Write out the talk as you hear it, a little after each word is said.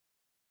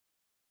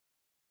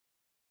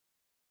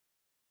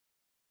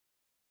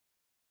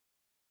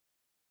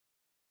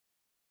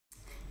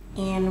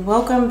And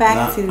welcome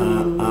back to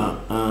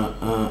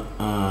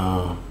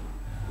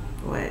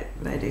what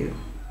did I do?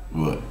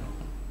 What?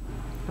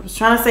 I was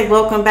trying to say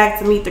welcome back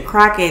to Meet the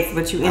Crockettes,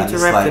 but you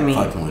interrupted me.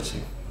 Fucking with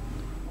you.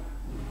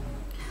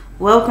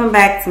 Welcome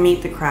back to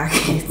Meet the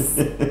Crockettes.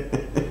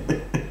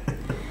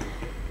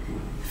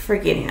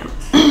 Forget him.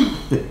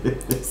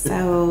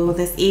 So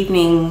this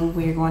evening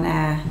we're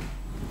gonna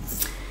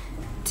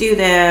do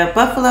the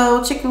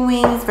buffalo chicken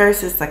wings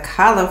versus the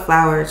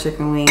cauliflower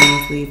chicken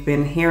wings we've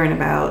been hearing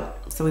about.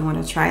 So we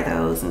want to try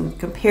those and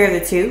compare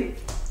the two.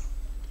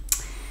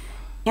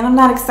 And I'm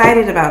not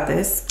excited about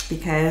this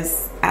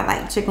because I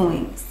like chicken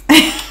wings.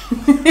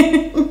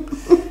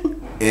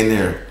 And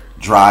they're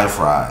dry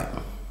fried.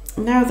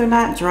 No, they're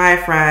not dry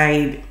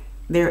fried.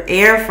 They're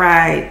air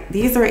fried.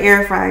 These are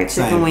air fried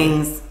chicken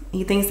wings.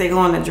 He thinks they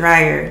go in the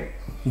dryer.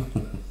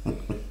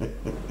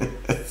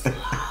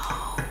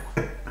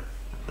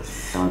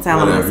 Don't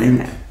tell him I said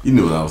that. You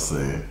knew what I was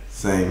saying.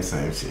 Same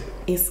shit.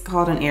 It's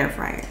called an air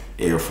fryer.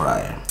 Air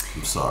fryer.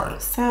 I'm sorry.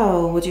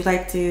 So, would you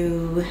like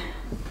to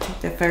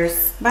take the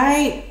first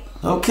bite?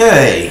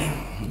 Okay.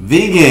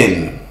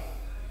 Vegan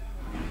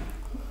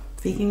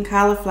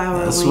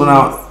Cauliflower wings.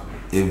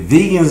 If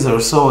vegans are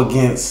so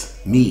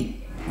against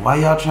meat, why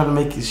y'all trying to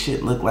make this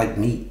shit look like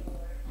meat?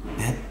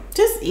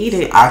 Just eat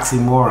it.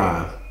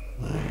 Oxymoron.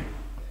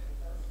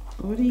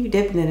 What are you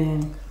dipping it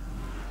in?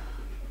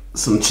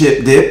 Some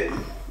chip dip.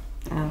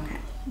 Okay,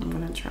 I'm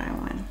gonna try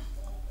one.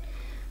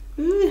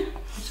 Ooh,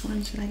 which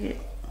one should I get?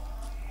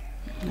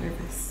 I'm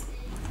nervous.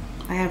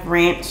 I have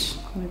ranch.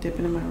 I'm gonna dip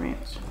it in my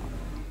ranch.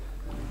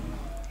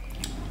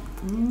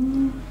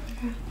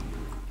 Okay.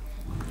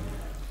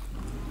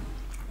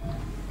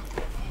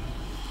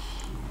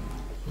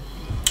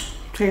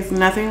 Tastes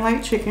nothing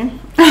like chicken.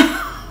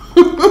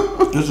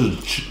 This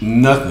is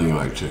nothing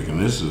like chicken.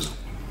 This is,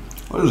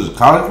 what is this,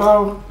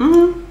 cauliflower?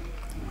 Mm-hmm.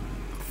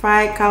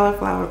 Fried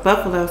cauliflower,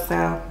 buffalo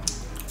style.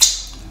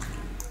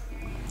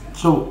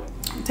 So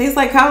it tastes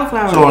like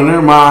cauliflower. So in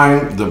their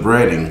mind, the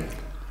breading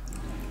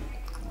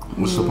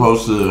was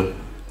supposed to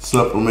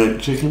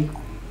supplement chicken?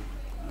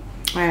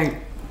 Right.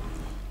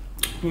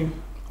 Here.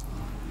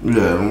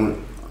 Yeah.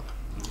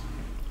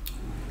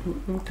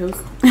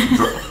 Toast.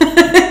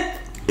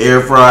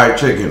 Air fried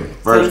chicken.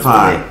 First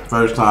time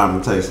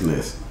I'm tasting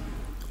this.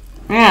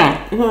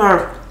 Yeah, this is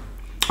our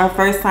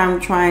first time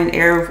trying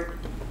I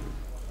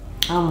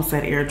almost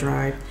said air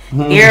dried.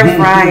 Air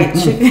fried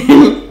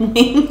chicken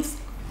wings.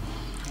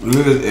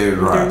 It is air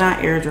dried. They're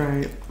not air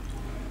dried.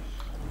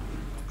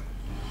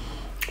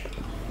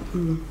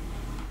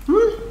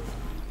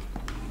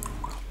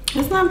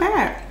 It's not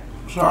bad.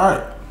 It's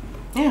alright.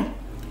 Yeah.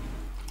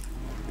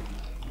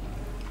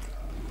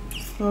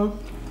 So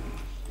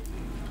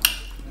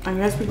I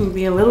guess we can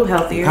be a little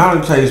healthier. It kind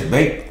of tastes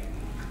baked.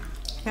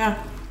 Yeah.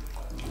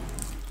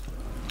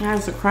 It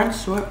has a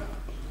crunch to it.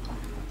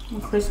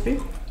 And crispy.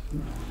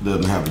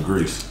 Doesn't have the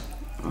grease.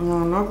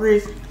 No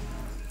grease.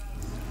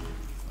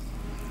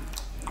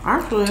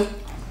 Actually,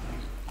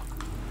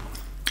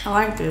 I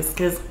like this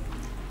because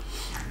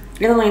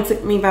it only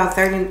took me about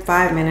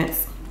 35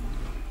 minutes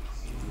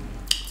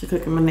to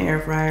cook them in the air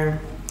fryer.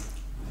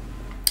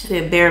 I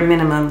did bare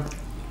minimum.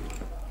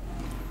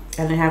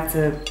 I didn't have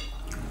to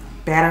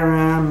batter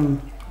them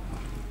and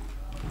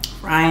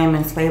fry them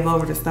and slave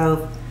over the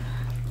stove.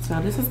 So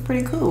this is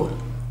pretty cool.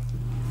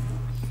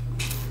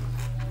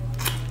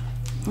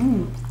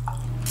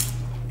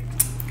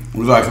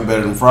 You like it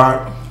better than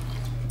fried?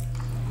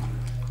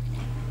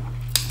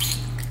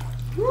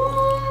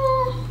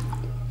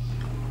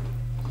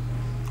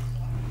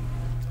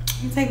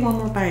 You take one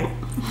more bite.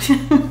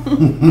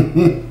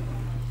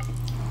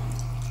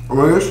 I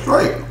mean, it's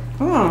straight.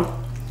 Oh,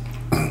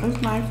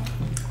 that's nice.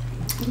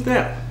 Look at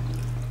that.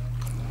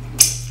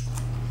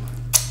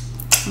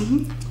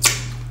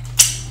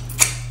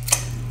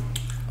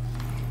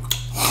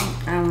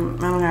 I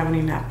don't have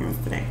any napkins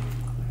today.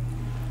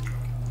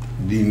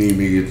 Do you need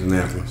me to get the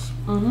napkins?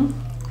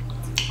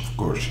 Of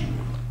course you do.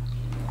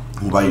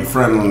 While you're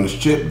fronting on this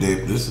chip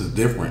dip, this is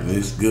different and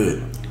it's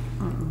good.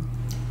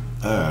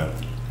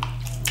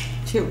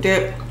 Chip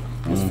dip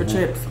is for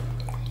chips.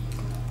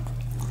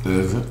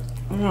 Is it?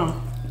 Yeah.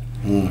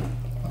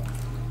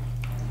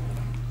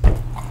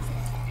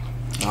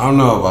 I don't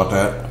know about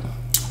that.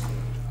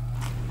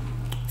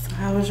 So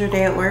how was your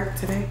day at work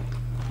today?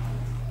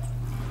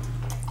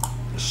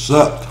 It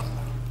sucked.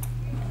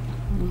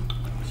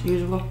 As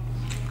usual.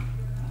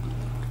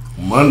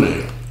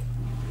 Monday.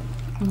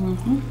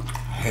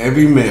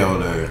 Heavy mail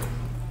day.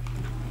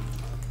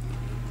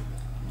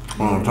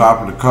 On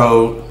top of the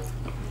cold.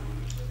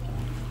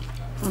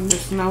 In the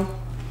snow.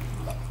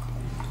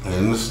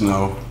 And the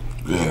snow.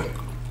 Yeah.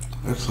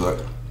 That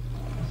sucked.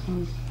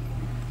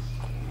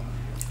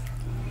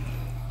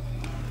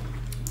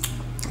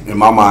 In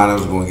my mind, I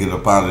was going to get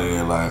up out of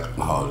there like,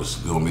 oh, this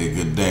is going to be a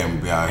good day. I'm going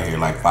to be out here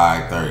like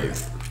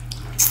 5:30.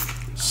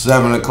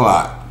 7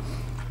 o'clock.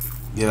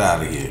 Get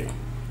out of here.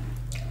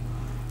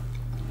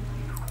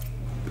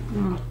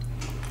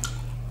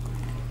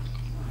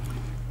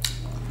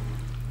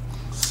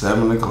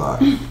 7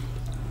 o'clock.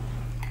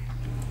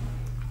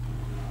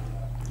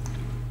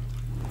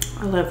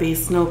 I love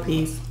these snow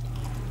peas.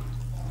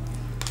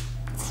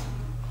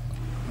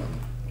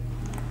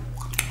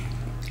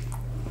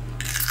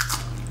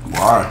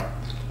 Why?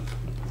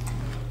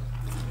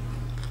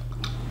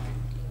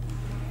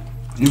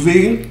 You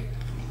vegan?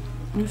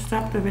 You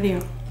stopped the video.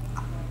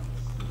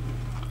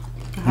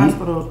 The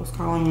hospital was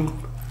calling you.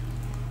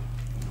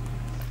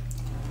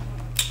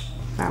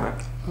 Stop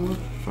it.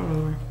 Start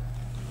over.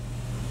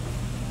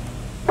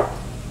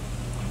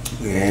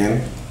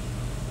 And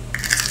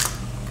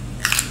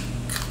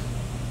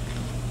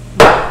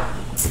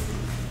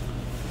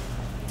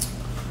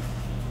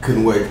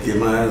couldn't wait to get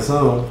my ass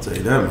home, I'll tell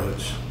you that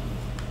much.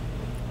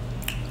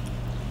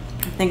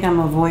 I think I'm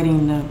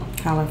avoiding the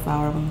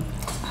cauliflower one.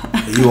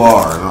 You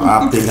are.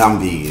 I think I'm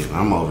vegan.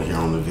 I'm over here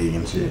on the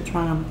vegan shit.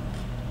 Try them.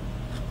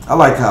 I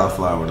like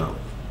cauliflower though.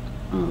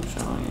 I'm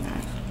showing you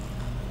guys.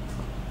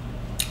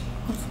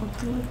 That's what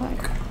they look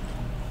like.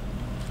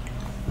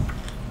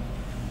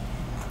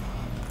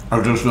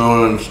 I just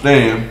don't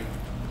understand.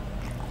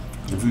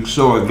 If you're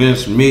so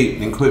against meat,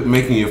 then quit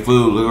making your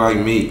food look like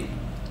meat.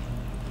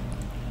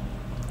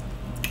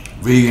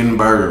 Vegan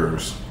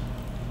burgers.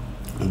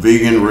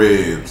 Vegan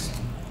ribs.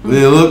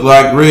 They look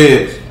like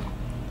ribs.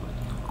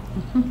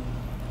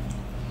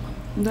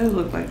 It does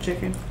look like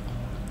chicken.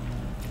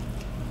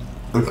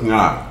 It's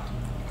not.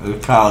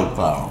 It's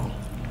cauliflower.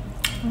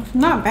 It's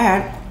not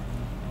bad.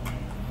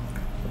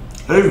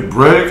 It's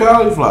breaded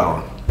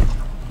cauliflower.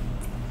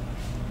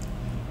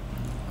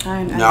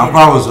 Now, if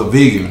I was a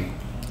vegan,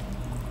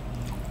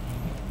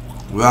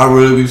 would I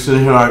really be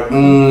sitting here like,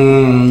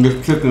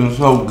 this chicken is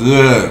so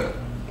good.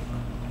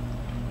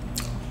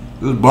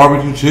 This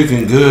barbecue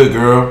chicken good,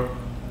 girl.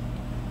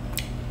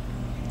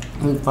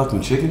 This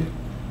fucking chicken.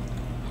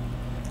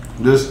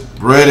 This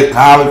breaded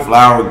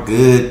cauliflower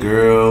good,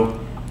 girl.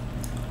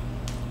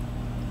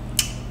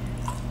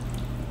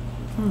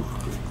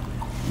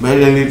 Maybe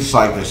they need to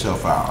psych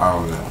themselves out. I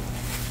don't know.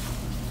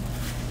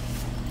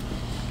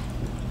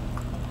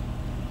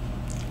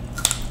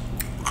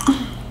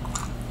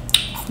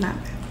 It's not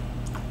bad.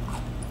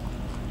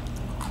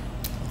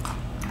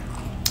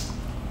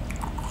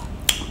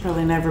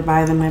 Probably never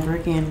buy them ever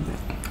again,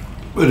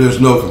 But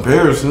there's no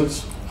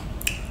comparisons.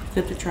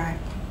 good to try.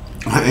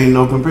 Ain't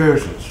no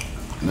comparisons.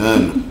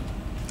 None.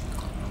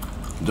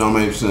 Don't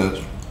make sense.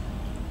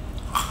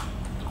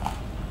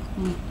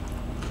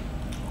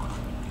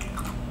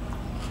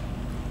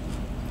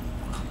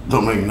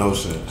 Don't make no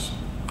sense.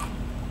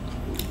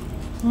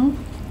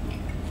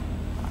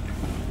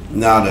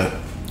 Now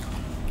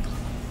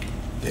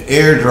the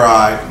air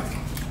dried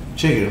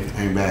chicken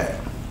ain't bad.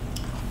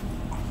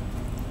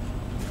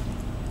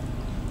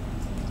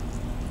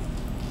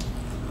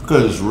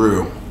 Because it's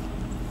real.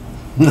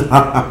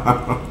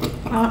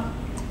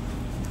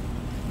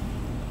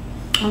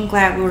 I'm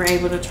glad we were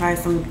able to try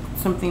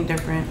something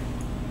different.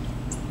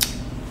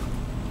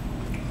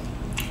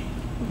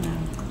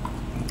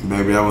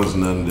 Baby, that was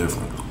nothing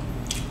different.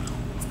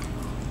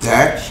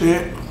 That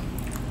shit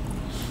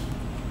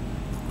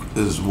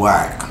is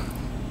whack.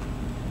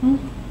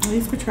 At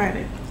least we tried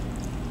it.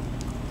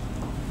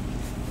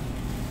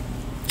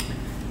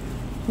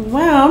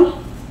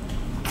 Well,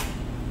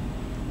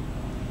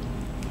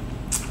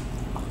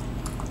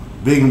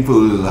 Vegan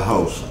food is a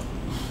host.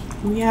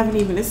 we haven't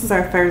even, this is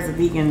our first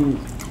vegan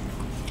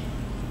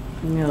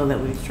meal that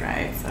we've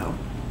tried, so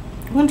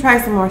we're gonna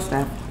try some more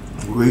stuff.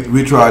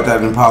 We tried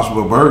that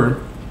Impossible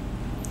Burger.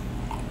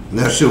 And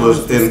that shit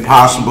was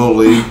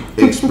impossibly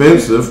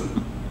expensive.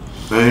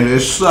 And it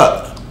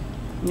sucked.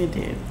 It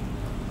did.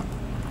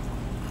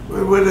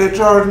 What did they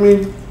charge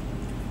me?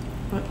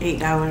 About $8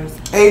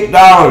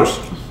 $8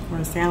 for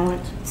a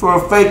sandwich. for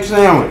a fake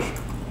sandwich.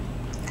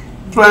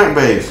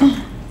 Plant-based.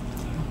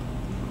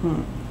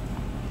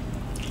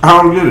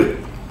 I don't get it.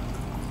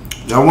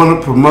 Y'all want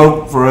to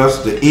promote for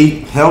us to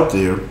eat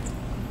healthier.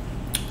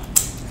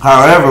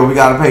 However, we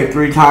got to pay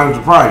 3 times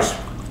the price.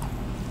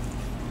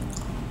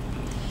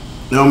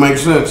 It don't make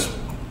sense.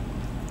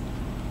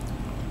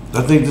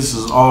 I think this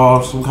is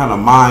all some kind of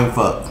mind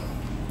fuck.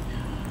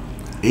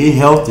 Eat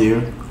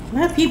healthier.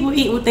 Let people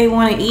eat what they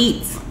want to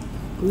eat.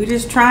 We're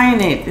just trying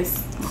it.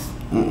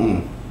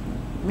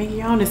 Make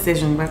your own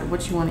decision about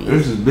what you want to eat.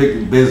 This is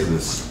big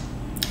business.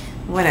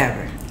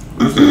 Whatever.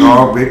 This is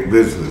all big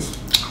business.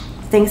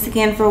 Thanks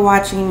again for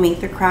watching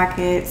Meet the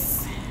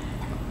Crockett's.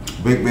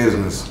 Big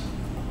business.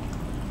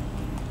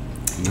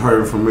 You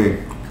heard it from me.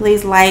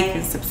 Please like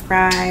and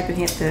subscribe and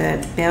hit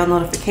the bell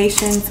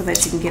notification so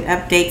that you can get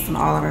updates on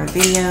all of our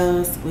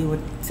videos. We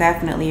would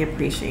definitely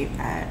appreciate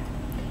that.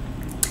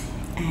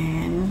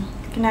 And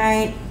good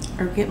night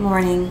or good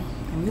morning.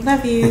 And we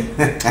love you.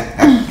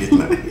 Good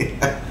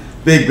night.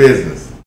 Big business.